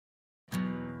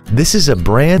This is a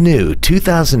brand new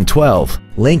 2012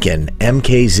 Lincoln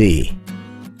MKZ.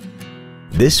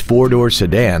 This four-door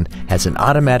sedan has an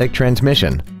automatic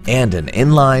transmission and an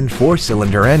inline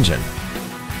four-cylinder engine.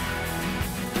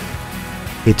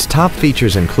 Its top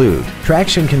features include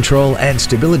traction control and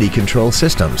stability control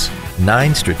systems,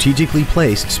 9 strategically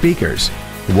placed speakers,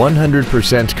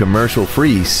 100%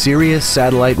 commercial-free Sirius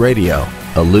satellite radio,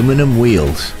 aluminum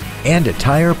wheels, and a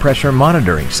tire pressure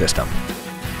monitoring system.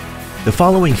 The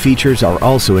following features are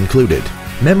also included: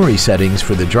 memory settings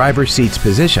for the driver's seat's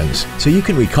positions so you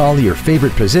can recall your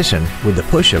favorite position with the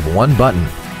push of one button,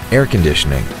 air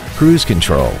conditioning, cruise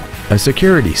control, a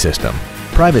security system,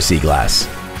 privacy glass,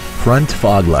 front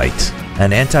fog lights,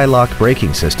 an anti-lock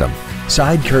braking system,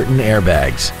 side curtain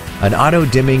airbags, an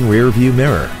auto-dimming rear-view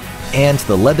mirror, and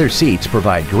the leather seats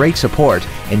provide great support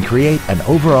and create an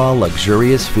overall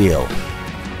luxurious feel.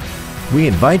 We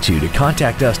invite you to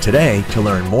contact us today to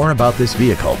learn more about this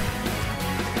vehicle.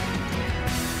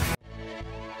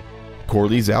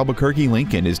 Corley's Albuquerque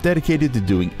Lincoln is dedicated to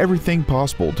doing everything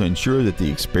possible to ensure that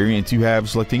the experience you have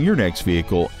selecting your next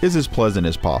vehicle is as pleasant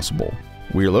as possible.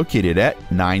 We are located at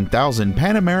 9000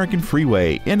 Pan American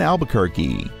Freeway in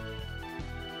Albuquerque.